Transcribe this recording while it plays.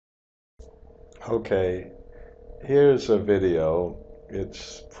Okay, here's a video.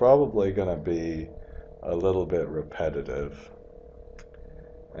 It's probably going to be a little bit repetitive,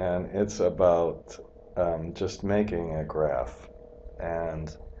 and it's about just making a graph.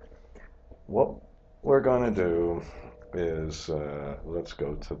 And what we're going to do is let's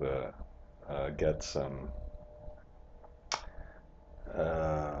go to the get some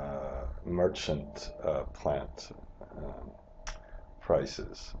merchant plant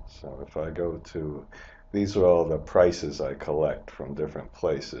prices. So if I go to, these are all the prices I collect from different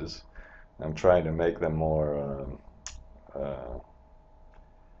places. I'm trying to make them more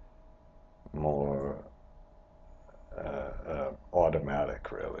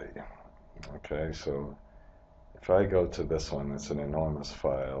automatic, really. Okay, so if I go to this one, it's an enormous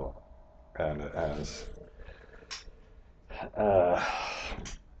file, and it has uh,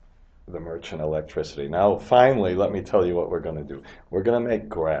 the merchant electricity. Now, finally, let me tell you what we're going to do. We're going to make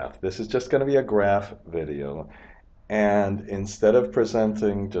graph. This is just going to be a graph video. And instead of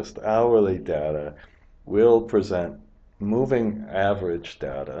presenting just hourly data, we'll present moving average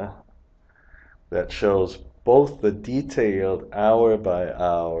data that shows both the detailed hour by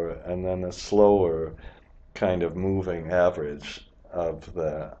hour and then a slower kind of moving average of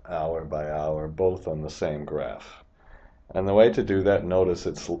the hour by hour, both on the same graph. And the way to do that, notice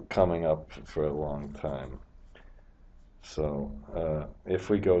it's coming up for a long time. So if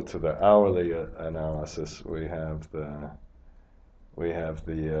we go to the hourly analysis, we have the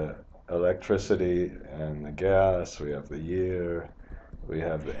electricity and the gas, we have the year, we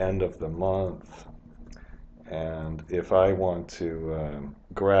have the end of the month, and if I want to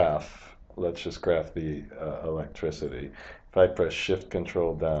graph, let's just graph the electricity. If I press Shift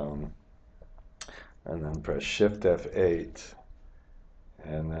Control down, and then press Shift F8,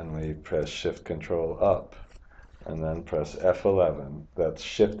 and then we press Shift Control up, and then press F11. That's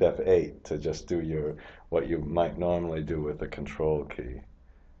Shift F8 to just do your what you might normally do with the Control key.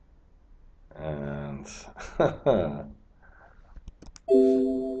 And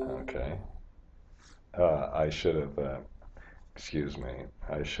okay, I should have. Excuse me.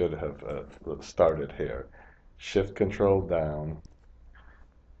 I should have started here. Shift Control down.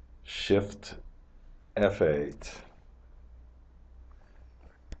 Shift F8,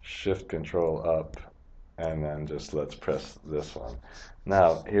 Shift Control up, and then just let's press this one.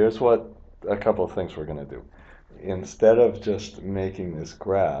 Now, here's what a couple of things we're going to do. Instead of just making this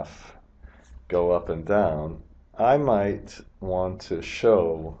graph go up and down, I might want to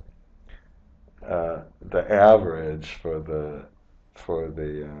show the average for the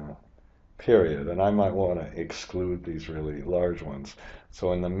period, and I might want to exclude these really large ones.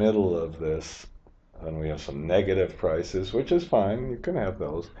 So in the middle of this, and we have some negative prices, which is fine, you can have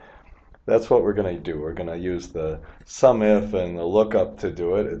those. That's what we're going to do. We're going to use the SUMIF and the LOOKUP to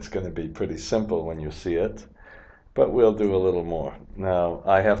do it. It's going to be pretty simple when you see it, but we'll do a little more. Now,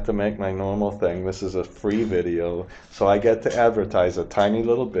 I have to make my normal thing. This is a free video, so I get to advertise a tiny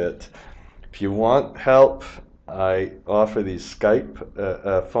little bit. If you want help, I offer these Skype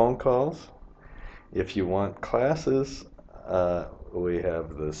phone calls. If you want classes, we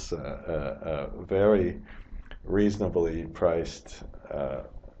have this very reasonably priced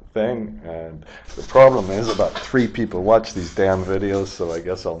thing, and the problem is about 3 people watch these damn videos, so I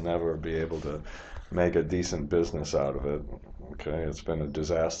guess I'll never be able to make a decent business out of it. Okay, it's been a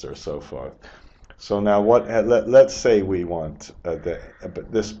disaster so far. So now let's say we want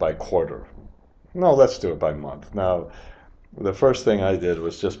this by quarter. No, let's do it by month. Now, the first thing I did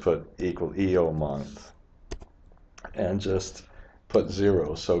was just put equal EOMONTH and just put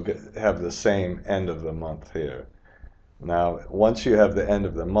 0, so have the same end of the month here. Now, once you have the end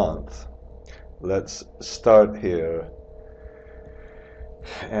of the month, let's start here.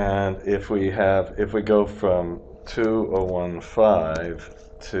 And if we go from 2015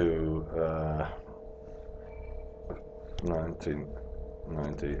 to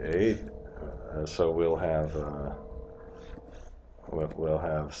 1998, so we'll have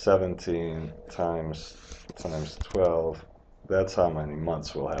 17 times 12. That's how many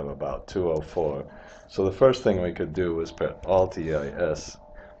months we'll have, about 204. So the first thing we could do was put Alt-EIS,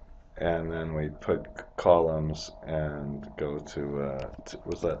 and then we put columns and go to,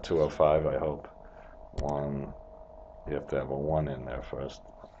 was that 205, I hope? 1, you have to have a 1 in there first.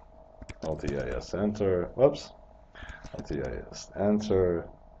 Alt-EIS, enter, whoops. Alt-EIS, enter,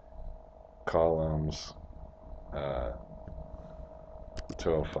 columns,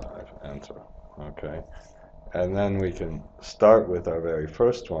 205, enter, okay. And then we can start with our very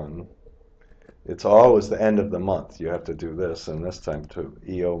first one. It's always the end of the month. You have to do this, and this time too,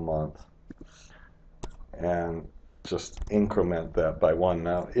 EOMONTH. And just increment that by 1.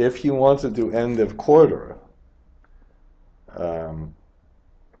 Now, if you want to do end of quarter,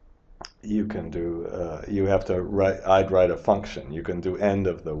 you can do, you have to write, I'd write a function. You can do end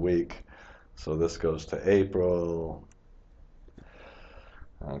of the week. So this goes to April.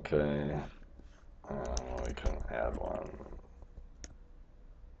 Okay. We can add one.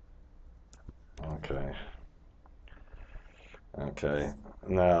 Okay. Okay.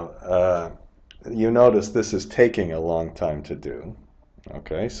 Now, you notice this is taking a long time to do.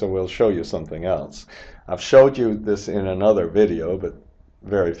 Okay, so we'll show you something else. I've showed you this in another video, but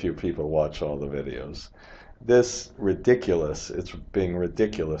very few people watch all the videos. This ridiculous, it's being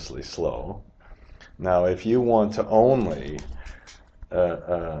ridiculously slow. Now, if you want to only,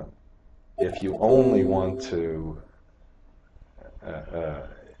 want to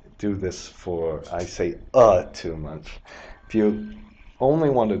do this for, I say too much. If you only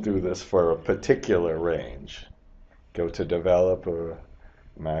want to do this for a particular range, go to Developer,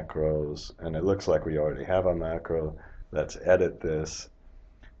 Macros, and it looks like we already have a macro. Let's edit this,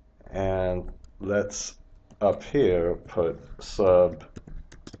 and let's up here put sub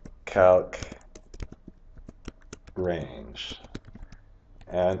calc range.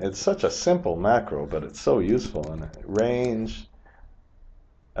 And it's such a simple macro, but it's so useful. And range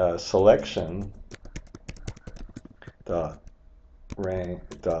selection dot range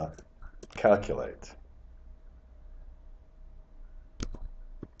dot calculate.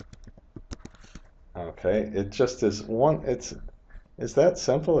 Okay, it just is one. Is that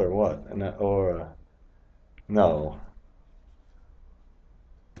simple or what? No.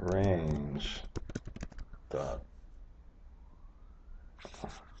 Range dot.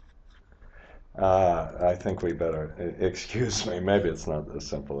 I think we better, excuse me, maybe it's not as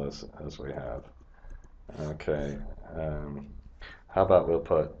simple as we have. Okay, how about we'll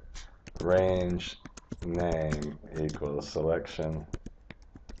put range name equals selection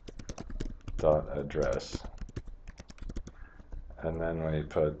dot address, and then we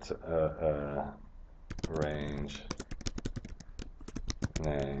put range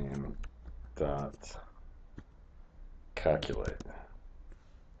name dot calculate.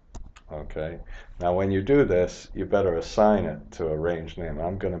 Okay, now when you do this, you better assign it to a range name.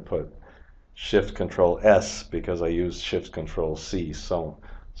 I'm going to put Shift Control S because I use Shift Control C so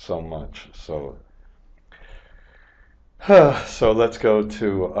much. So let's go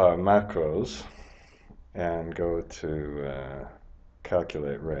to our macros and go to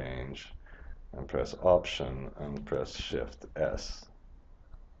calculate range and press Option and press Shift S.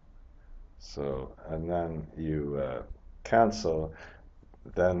 So, and then you cancel,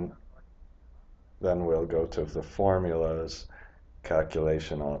 then we'll go to the formulas,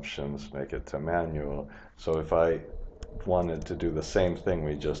 calculation options, make it to manual. So if I wanted to do the same thing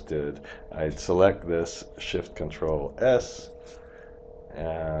we just did, I'd select this, Shift Control S,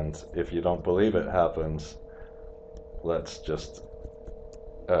 and if you don't believe it happens, let's just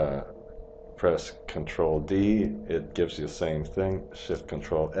press Control D. It gives you the same thing, Shift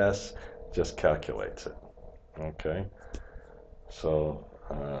Control S, just calculates it. Okay, so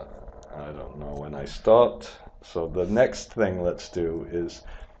I don't know when I stopped. So the next thing let's do is,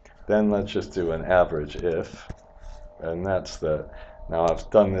 then let's just do an average if, and that's the, now I've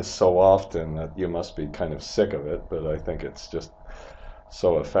done this so often that you must be kind of sick of it, but I think it's just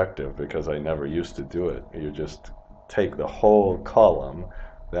so effective because I never used to do it. You just take the whole column,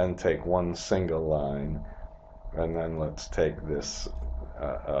 then take one single line, and then let's take this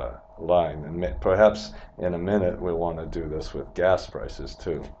line, and perhaps in a minute we'll want to do this with gas prices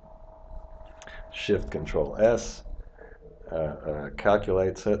too. Shift Control S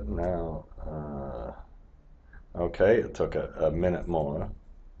calculates it. Now, okay, it took a minute more.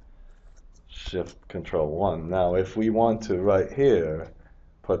 Shift Control 1. Now, if we want to right here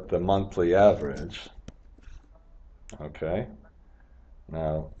put the monthly average, okay.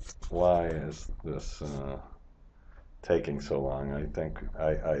 Now, why is this taking so long? I think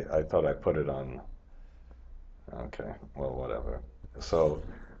I thought I put it on. Okay, well, whatever. So,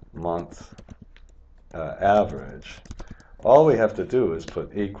 month average. All we have to do is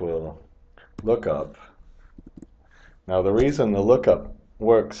put equal lookup. Now, the reason the lookup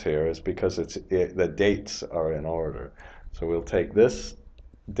works here is because the dates are in order. So we'll take this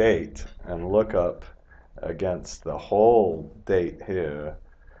date and look up against the whole date here,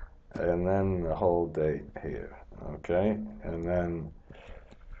 and then the whole date here. Okay, and then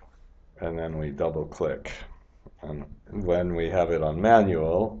we double click. And when we have it on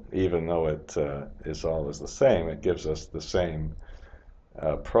manual, even though it is always the same, it gives us the same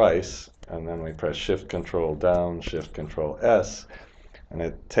price. And then we press Shift Control down, Shift Control S. and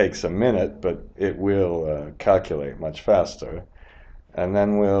it takes a minute, but it will calculate much faster. And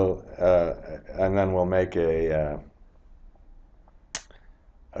then we'll make a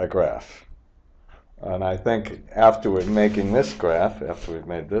graph. And I think after we're making this graph, after we've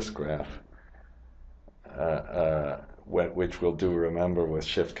made this graph, which we'll do, remember, with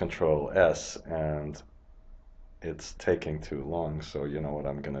Shift Control S, and it's taking too long, so you know what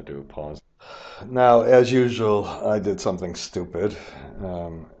I'm going to do, pause. Now, as usual, I did something stupid,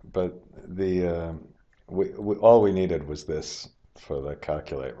 but all we needed was this for the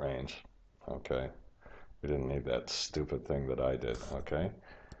calculate range, okay? We didn't need that stupid thing that I did, okay?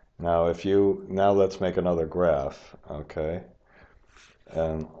 Now let's make another graph, okay?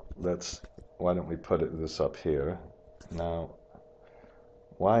 And why don't we put this up here? Now,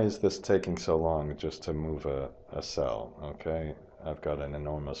 why is this taking so long just to move a cell, okay? I've got an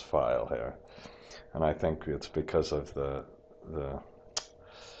enormous file here, and I think it's because of the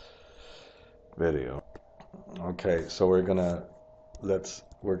video. Okay, so we're gonna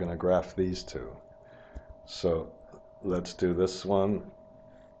graph these two. So let's do this one,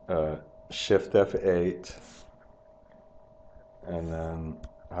 Shift F8, and then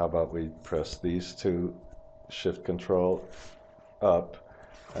how about we press these two, Shift Control up,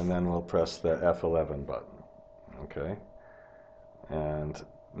 and then we'll press the F11 button, okay? And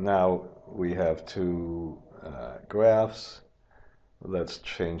now we have two graphs. Let's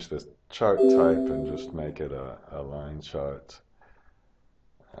change the chart type and just make it a line chart.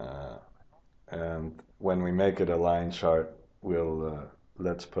 And when we make it a line chart,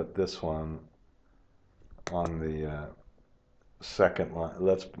 let's put this one on the second line.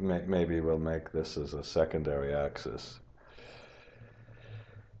 Maybe we'll make this as a secondary axis.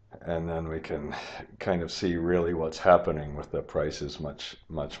 And then we can kind of see really what's happening with the prices much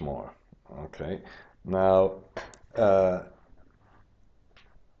more. Okay, now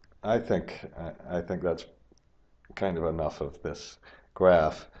I think that's kind of enough of this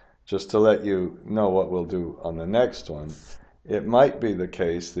graph. Just to let you know what we'll do on the next one, it might be the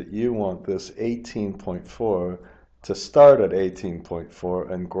case that you want this 18.4 to start at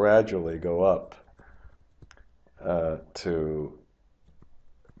 18.4 and gradually go up to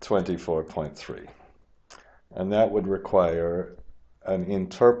 24.3, and that would require an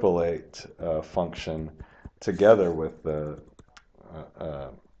interpolate function together with the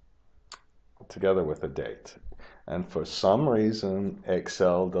date. And for some reason,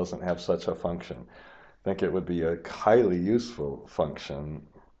 Excel doesn't have such a function. I think it would be a highly useful function,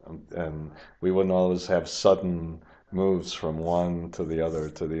 and we wouldn't always have sudden moves from one to the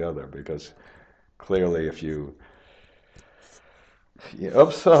other, because clearly if you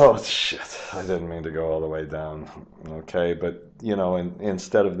oops, oh shit, I didn't mean to go all the way down. Okay, but you know,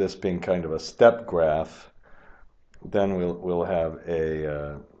 instead of this being kind of a step graph, then we'll have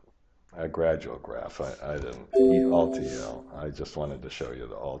a gradual graph. I didn't Alt-EL. I just wanted to show you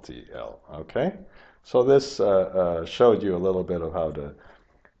the Alt-EL. Okay, so this showed you a little bit of how to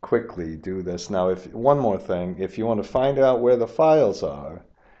quickly do this. Now, one more thing, if you want to find out where the files are,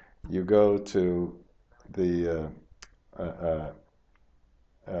 you go to the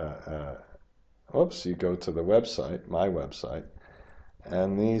you go to the website, my website,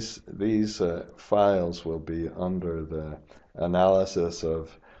 and these files will be under the analysis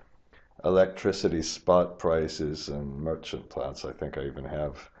of electricity spot prices and merchant plots. I think I even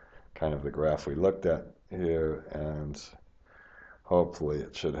have kind of the graph we looked at here, and hopefully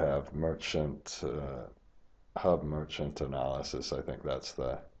it should have merchant hub merchant analysis. I think that's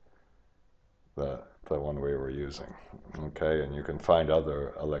the one we were using. Okay, and you can find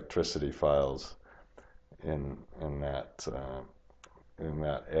other electricity files in that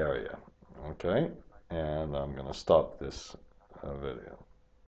area. Okay, and I'm going to stop this video.